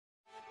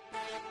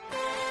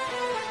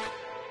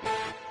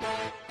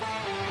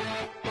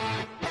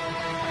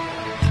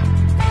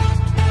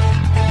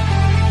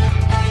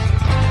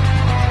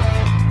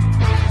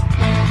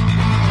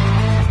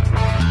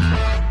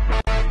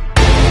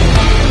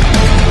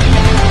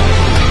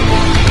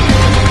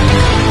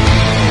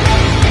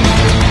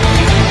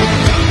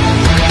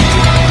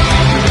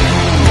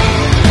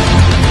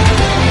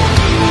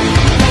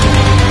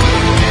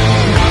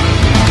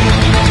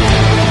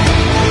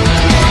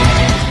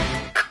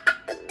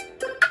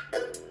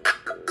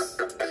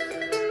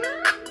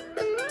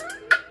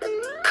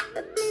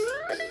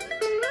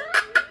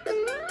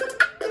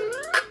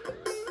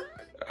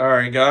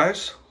Alright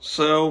guys,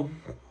 so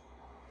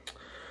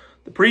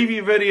the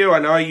preview video, I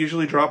know I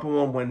usually drop them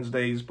on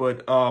Wednesdays,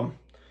 but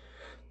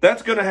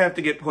that's going to have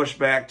to get pushed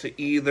back to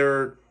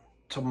either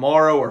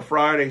tomorrow or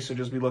Friday, so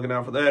just be looking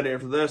out for that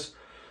after this.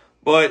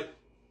 But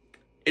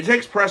it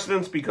takes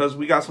precedence because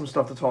we got some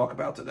stuff to talk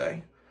about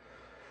today.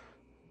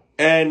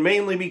 And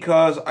mainly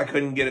because I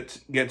couldn't get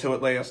to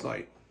it last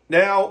night.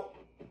 Now,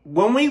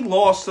 when we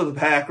lost to the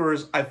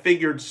Packers, I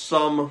figured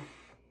some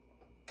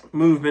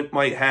movement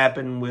might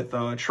happen with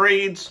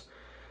trades,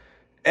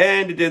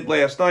 and it did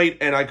last night,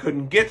 and I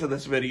couldn't get to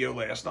this video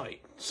last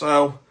night.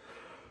 So,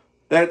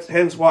 that's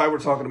hence why we're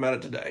talking about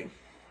it today.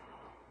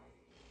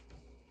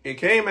 It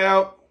came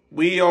out,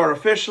 we are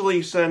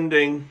officially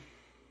sending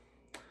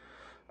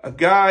a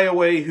guy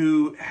away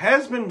who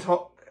has been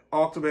talked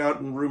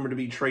about and rumored to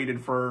be traded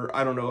for,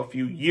 I don't know, a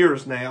few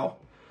years now.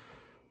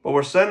 But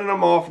we're sending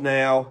him off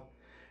now.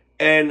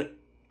 And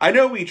I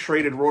know we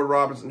traded Roy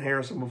Robertson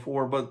Harrison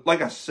before, but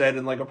like I said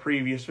in like a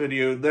previous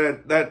video,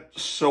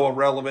 that's so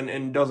irrelevant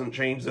and doesn't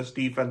change this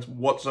defense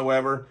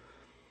whatsoever.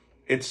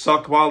 It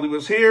sucked while he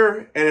was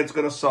here, and it's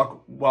going to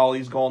suck while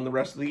he's gone the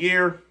rest of the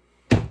year.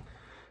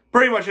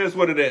 Pretty much is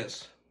what it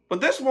is. But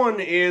this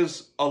one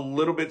is a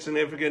little bit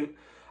significant.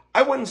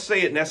 I wouldn't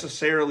say it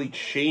necessarily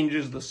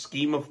changes the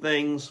scheme of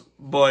things,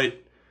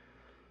 but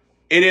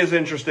it is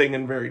interesting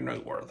and very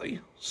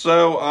noteworthy.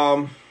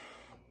 So,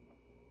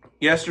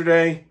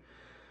 yesterday,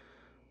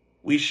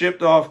 we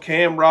shipped off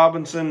Cam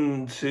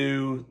Robinson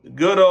to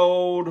good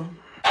old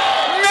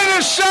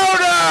Minnesota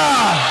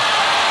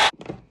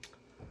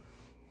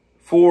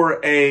for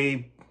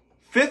a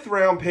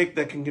 5th-round pick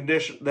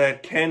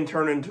that can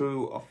turn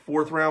into a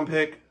 4th-round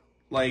pick.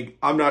 Like,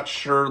 I'm not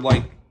sure,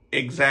 like,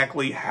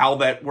 exactly how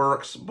that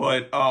works,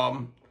 but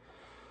we'll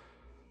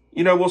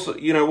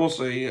see. We'll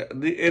see.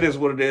 It is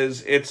what it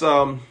is. It's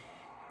and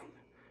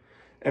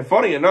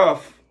funny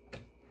enough,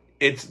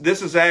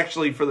 this is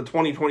actually for the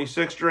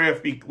 2026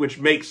 draft, which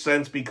makes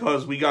sense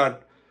because we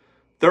got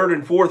 3rd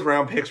and 4th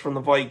round picks from the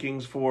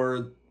Vikings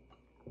for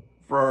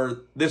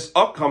this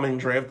upcoming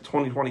draft, the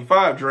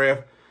 2025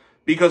 draft.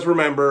 Because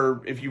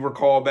remember, if you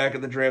recall back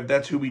at the draft,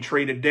 that's who we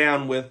traded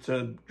down with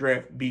to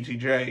draft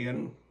BTJ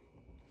and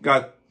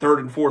got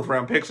 3rd and 4th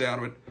round picks out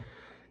of it.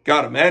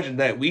 God, imagine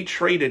that. We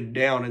traded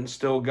down and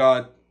still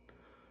got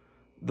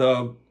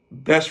the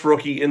best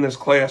rookie in this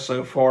class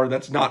so far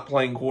that's not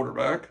playing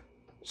quarterback.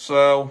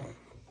 So,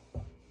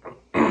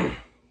 yeah,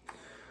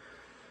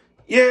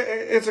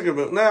 it's a good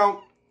move.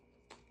 Now,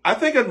 I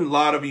think a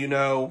lot of you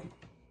know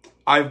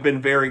I've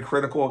been very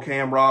critical of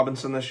Cam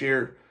Robinson this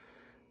year.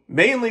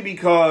 Mainly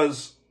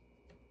because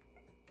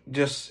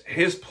just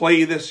his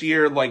play this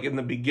year, like in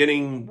the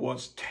beginning,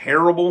 was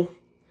terrible.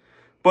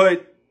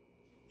 But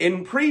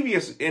in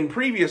previous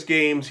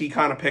games, he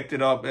kind of picked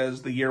it up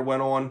as the year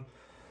went on.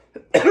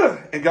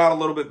 It got a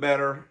little bit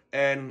better.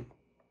 And,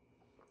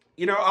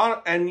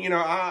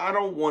 I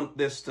don't want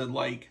this to,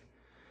 like,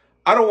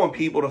 I don't want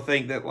people to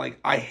think that, like,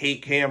 I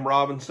hate Cam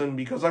Robinson,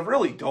 because I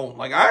really don't.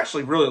 Like, I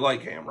actually really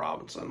like Cam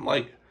Robinson.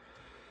 Like,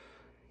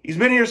 he's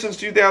been here since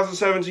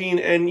 2017,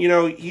 and,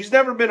 he's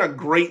never been a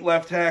great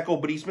left tackle,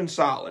 but he's been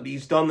solid.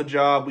 He's done the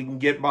job. We can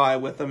get by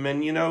with him,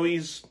 and,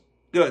 he's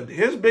good.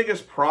 His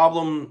biggest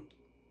problem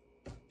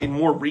in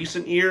more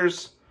recent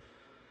years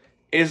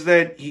is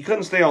that he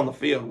couldn't stay on the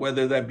field,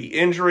 whether that be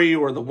injury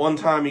or the one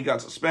time he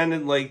got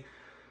suspended. Like,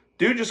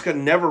 dude just could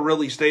never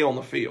really stay on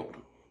the field.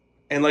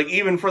 And,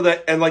 even for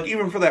that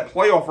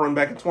playoff run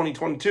back in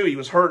 2022, he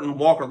was hurt and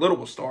Walker Little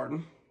was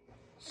starting.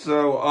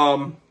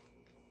 So,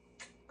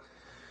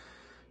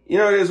 it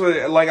is what,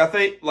 I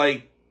think,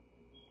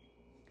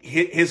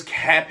 his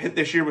cap hit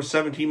this year was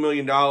 $17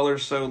 million,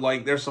 so,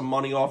 there's some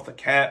money off the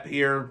cap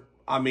here.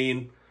 I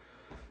mean,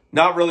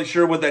 not really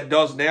sure what that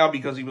does now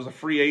because he was a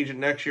free agent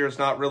next year. It's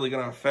not really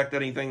going to affect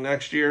anything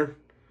next year.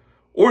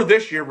 Or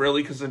this year,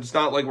 really, because it's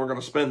not like we're going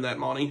to spend that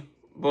money.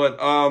 But,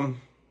 I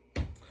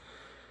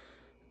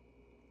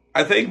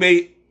think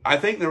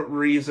the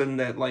reason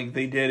that,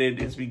 they did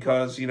it is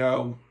because,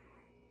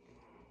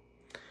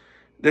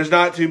 there's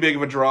not too big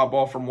of a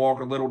drop-off from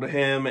Walker Little to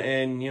him,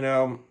 and,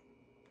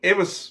 it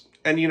was,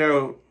 and,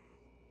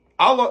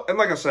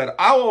 like I said,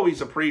 I'll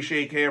always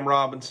appreciate Cam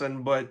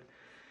Robinson, but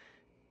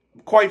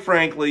quite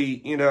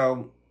frankly,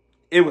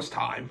 it was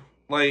time.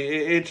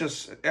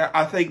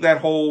 I think that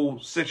whole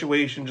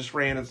situation just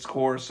ran its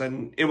course,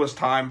 and it was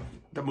time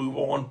to move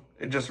on.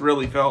 It just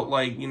really felt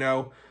like,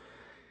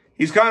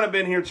 he's kind of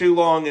been here too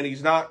long, and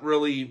he's not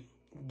really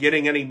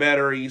getting any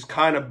better. He's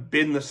kind of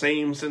been the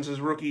same since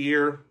his rookie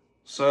year.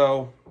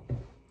 So,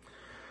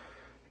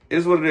 it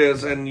is what it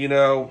is, and,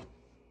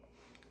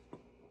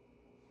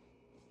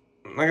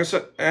 like I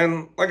said,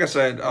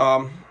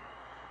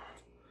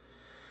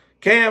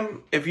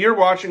 Cam, if you're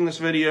watching this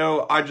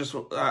video, I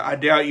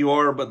doubt you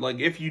are, but,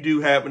 if you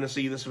do happen to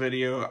see this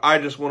video, I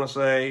just want to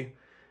say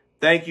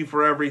thank you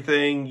for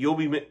everything. You'll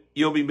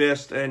be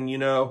missed, and,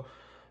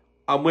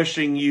 I'm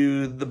wishing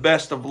you the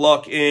best of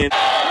luck in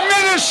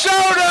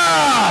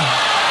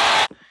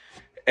Minnesota!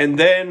 And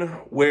then,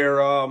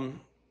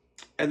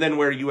 And then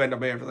where do you end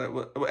up after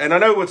that? And I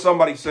know what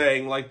somebody's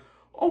saying, like,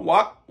 oh,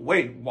 why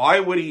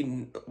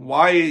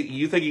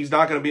you think he's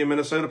not going to be a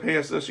Minnesota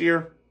pass this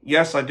year?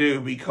 Yes, I do,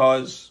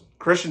 because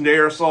Christian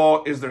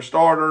Darrisaw is their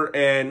starter,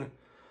 and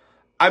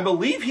I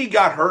believe he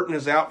got hurt and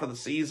is out for the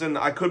season.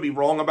 I could be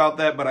wrong about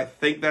that, but I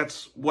think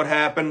that's what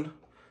happened,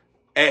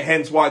 and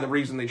hence why the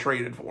reason they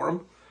traded for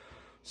him.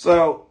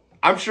 So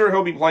I'm sure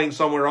he'll be playing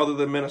somewhere other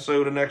than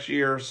Minnesota next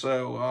year.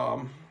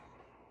 So,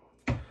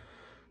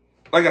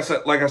 like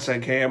I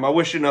said, Cam, I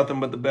wish you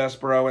nothing but the best,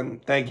 bro,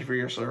 and thank you for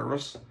your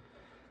service.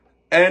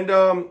 And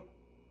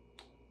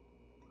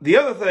the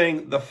other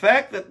thing, the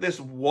fact that this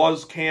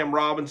was Cam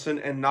Robinson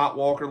and not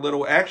Walker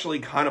Little actually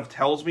kind of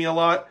tells me a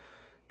lot,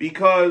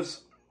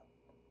 because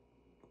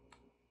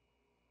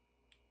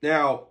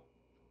now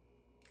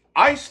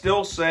I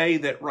still say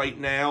that right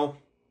now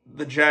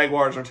the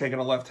Jaguars are taking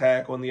a left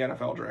tackle in the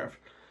NFL draft.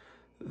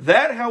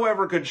 That,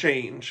 however, could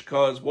change,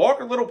 because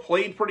Walker Little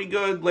played pretty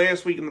good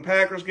last week in the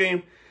Packers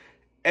game,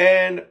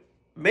 and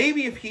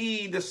maybe if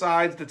he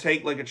decides to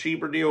take like a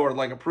cheaper deal or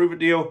like a prove-it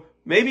deal,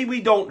 maybe we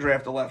don't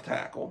draft a left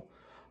tackle.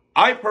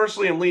 I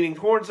personally am leaning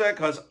towards that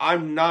because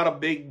I'm not a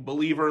big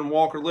believer in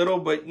Walker Little,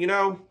 but, you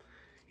know,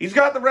 he's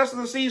got the rest of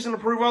the season to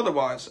prove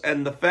otherwise.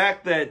 And the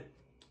fact that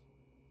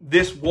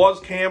this was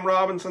Cam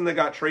Robinson that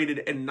got traded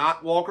and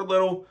not Walker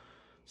Little,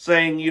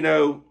 saying, you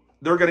know,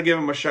 they're going to give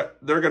him a shot.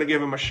 They're going to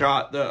give him a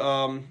shot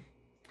to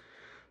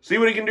see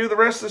what he can do the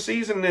rest of the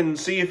season and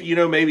see if, you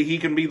know, maybe he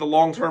can be the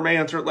long-term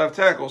answer at left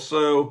tackle.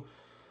 So,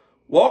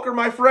 Walker,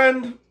 my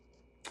friend,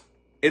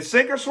 it's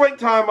sink or swim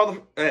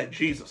time,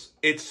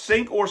 It's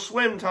sink or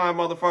swim time,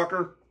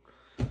 motherfucker.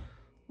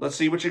 Let's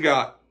see what you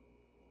got.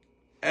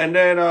 And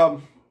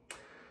then,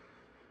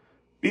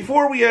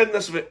 before we end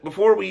this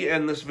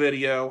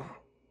video,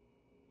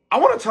 I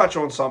want to touch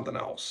on something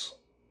else.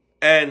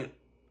 And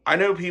I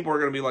know people are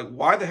going to be like,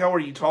 why the hell are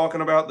you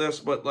talking about this?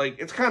 But, like,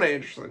 it's kind of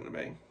interesting to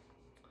me.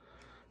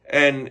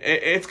 And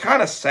it's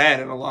kind of sad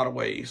in a lot of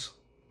ways.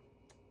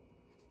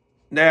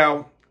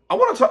 Now, I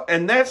want to talk,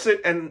 and that's it,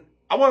 and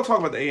I want to talk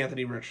about the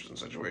Anthony Richardson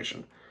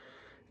situation.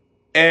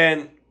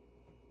 And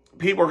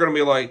people are going to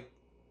be like,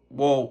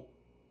 well,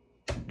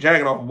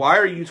 Jagonoff, why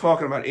are you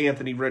talking about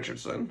Anthony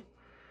Richardson?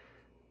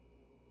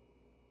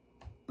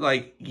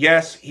 Like,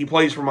 yes, he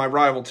plays for my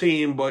rival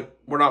team, but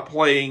we're not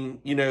playing,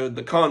 you know,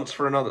 the cunts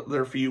for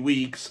another few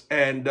weeks.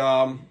 And,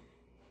 but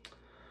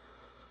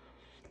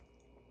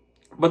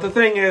the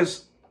thing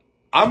is,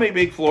 I'm a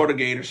big Florida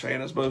Gators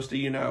fan, as most of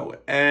you know,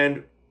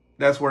 and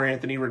that's where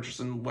Anthony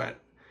Richardson went.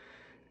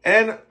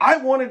 And I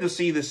wanted to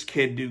see this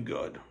kid do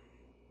good.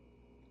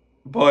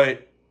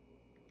 But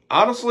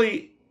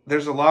honestly,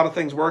 there's a lot of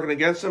things working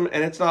against him,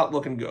 and it's not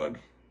looking good.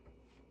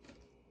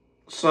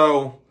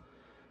 So,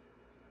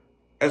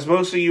 as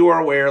most of you are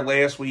aware,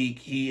 last week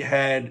he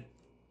had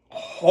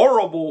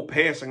horrible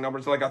passing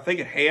numbers. Like, I think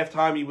at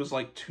halftime he was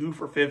like 2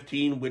 for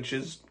 15, which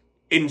is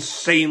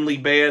insanely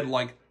bad.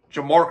 Like,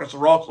 Jamarcus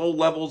Russell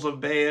levels of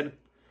bad.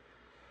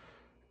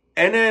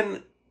 And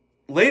then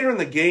later in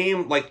the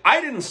game, like, I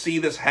didn't see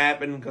this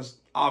happen because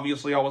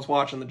obviously I was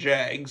watching the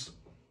Jags.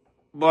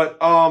 But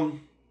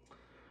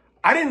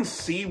I didn't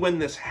see when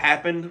this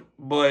happened,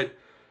 but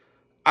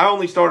I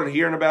only started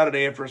hearing about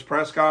it after his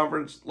press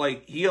conference.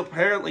 Like, he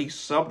apparently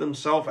subbed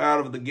himself out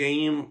of the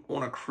game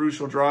on a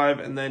crucial drive,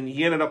 and then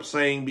he ended up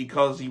saying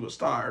because he was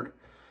tired.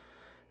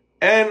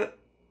 And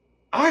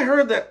I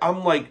heard that.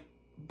 I'm like,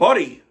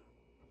 buddy,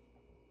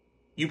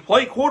 you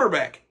play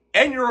quarterback,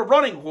 and you're a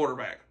running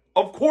quarterback.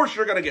 Of course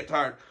you're going to get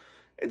tired.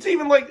 It's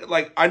even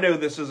like I know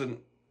this isn't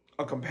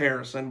a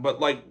comparison, but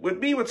like with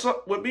me with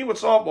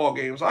softball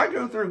games, I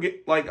go through,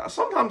 like,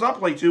 sometimes I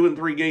play 2 and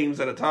 3 games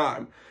at a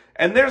time.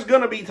 And there's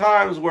going to be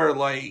times where,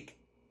 like,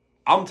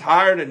 I'm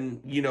tired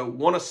and, you know,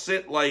 want to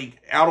sit,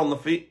 like, out on the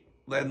field.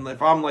 And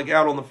if I'm, like,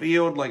 out on the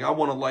field, like, I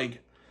want to,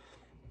 like,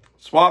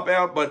 swap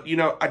out. But, you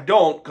know, I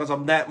don't because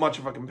I'm that much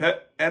of a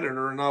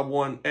competitor. And I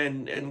want,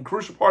 and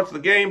crucial parts of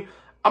the game,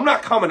 I'm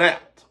not coming out.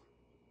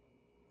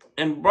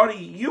 And, buddy,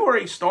 you are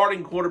a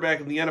starting quarterback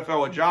in the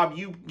NFL, a job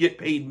you get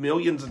paid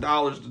millions of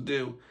dollars to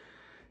do.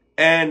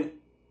 And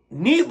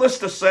needless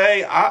to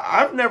say,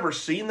 I've never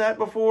seen that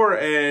before,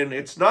 and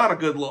it's not a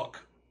good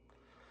look.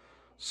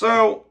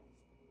 So,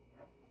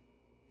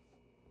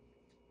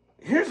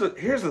 here's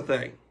the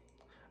thing.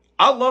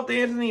 I loved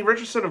Anthony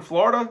Richardson in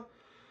Florida,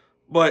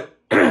 but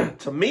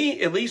to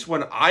me, at least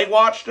when I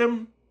watched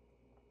him,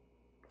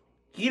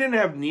 he didn't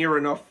have near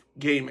enough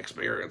game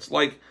experience.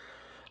 Like,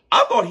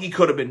 I thought he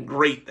could have been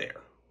great there.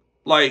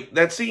 Like,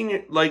 that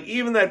senior, like,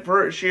 even that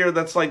first year,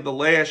 that's like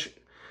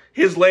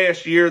his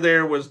last year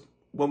there was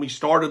when we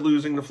started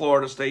losing to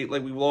Florida State.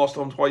 Like, we've lost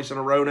them twice in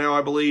a row now,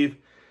 I believe.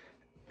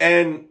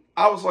 And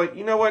I was like,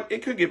 you know what?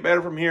 It could get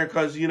better from here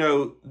because, you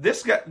know,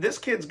 this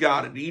kid's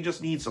got it. He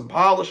just needs some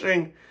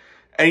polishing.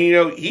 And, you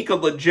know, he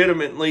could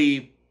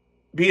legitimately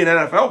be an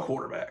NFL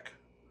quarterback.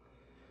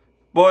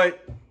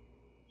 But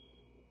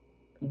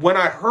when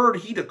I heard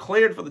he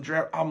declared for the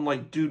draft, I'm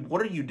like, dude,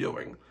 what are you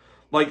doing?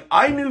 Like,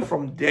 I knew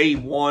from day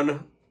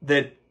one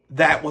that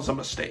was a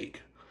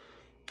mistake.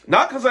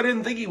 Not because I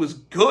didn't think he was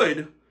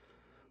good,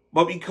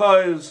 but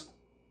because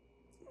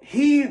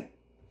he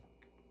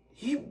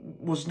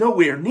was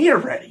nowhere near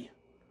ready.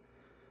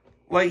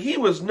 Like, he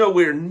was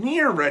nowhere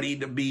near ready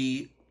to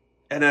be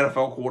an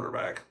NFL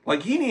quarterback.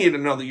 Like, he needed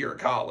another year of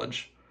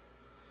college.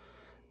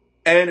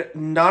 And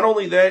not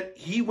only that,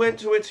 he went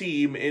to a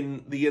team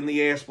in the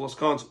Indianapolis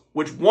Colts,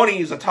 which one,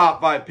 he's a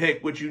top 5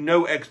 pick, which you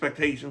know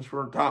expectations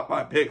for top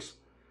 5 picks.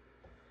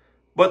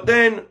 But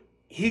then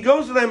he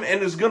goes to them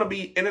and is gonna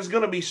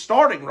be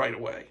starting right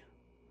away.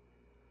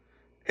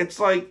 It's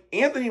like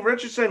Anthony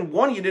Richardson,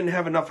 one, you didn't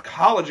have enough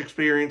college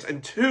experience,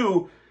 and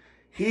two,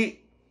 he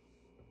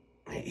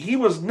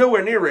was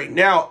nowhere near right.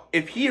 Now,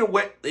 if he'd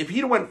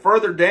went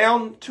further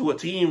down to a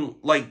team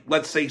like,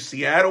 let's say,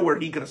 Seattle, where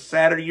he could have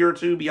sat a year or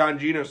two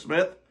behind Geno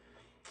Smith,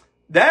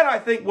 that I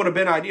think would have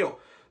been ideal.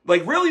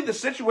 Like, really, the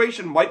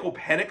situation Michael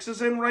Penix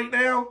is in right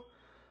now,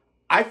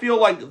 I feel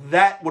like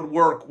that would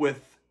work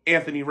with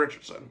Anthony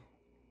Richardson.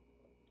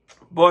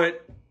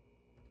 But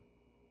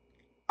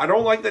I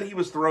don't like that he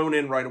was thrown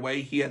in right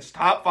away. He has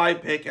top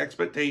 5 pick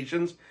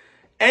expectations,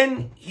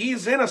 and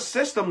he's in a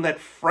system that,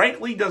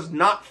 frankly, does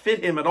not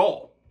fit him at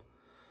all.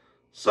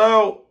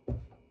 So,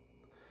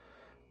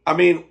 I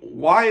mean,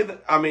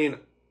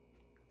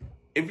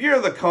 if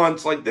you're the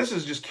cunts, like, this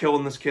is just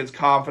killing this kid's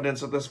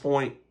confidence at this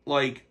point.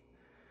 Like,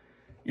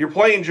 you're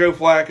playing Joe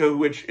Flacco,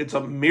 which it's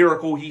a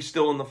miracle he's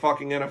still in the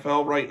fucking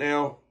NFL right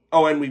now.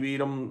 Oh, and we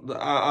beat him.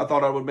 I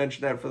thought I would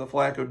mention that for the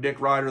Flacco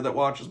Dick Rider that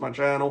watches my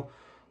channel.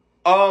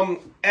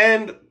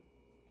 And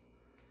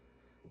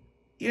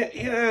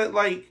yeah,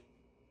 like,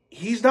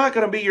 he's not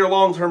going to be your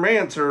long-term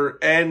answer.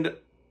 And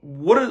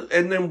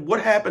then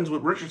what happens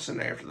with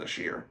Richardson after this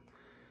year?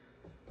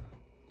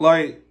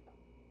 Like,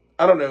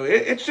 I don't know.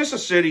 It's just a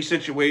shitty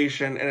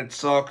situation, and it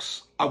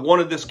sucks. I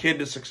wanted this kid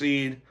to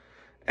succeed,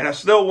 and I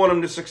still want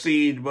him to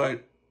succeed,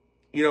 but,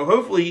 you know,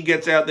 hopefully he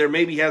gets out there,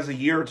 maybe has a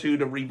year or two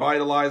to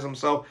revitalize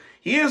himself.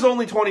 He is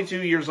only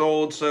 22 years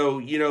old, so,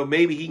 you know,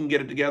 maybe he can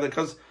get it together,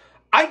 because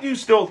I do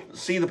still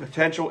see the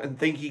potential and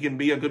think he can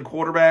be a good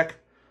quarterback,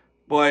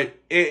 but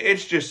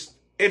it's just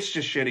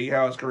shitty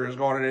how his career has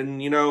gone.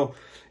 And, you know,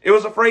 I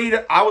was afraid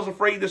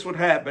this would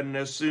happen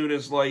as soon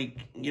as, like,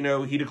 you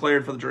know, he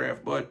declared for the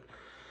draft. But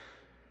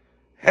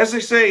as they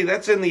say,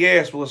 that's in the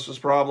Aspless's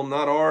problem,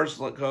 not ours,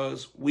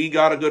 because we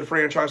got a good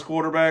franchise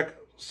quarterback.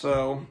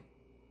 So,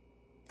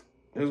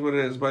 it is what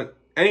it is. But,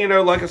 and, you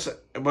know, like I said,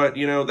 but,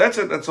 you know, that's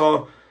it. That's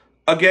all.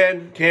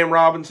 Again, Cam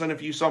Robinson,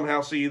 if you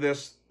somehow see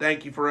this,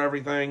 thank you for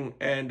everything,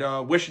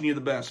 and wishing you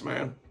the best,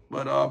 man.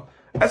 But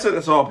that's it.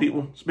 That's all,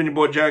 people. It's been your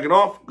boy Jagging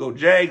Off. Go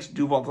Jags.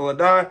 Duval till I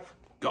die.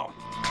 Go.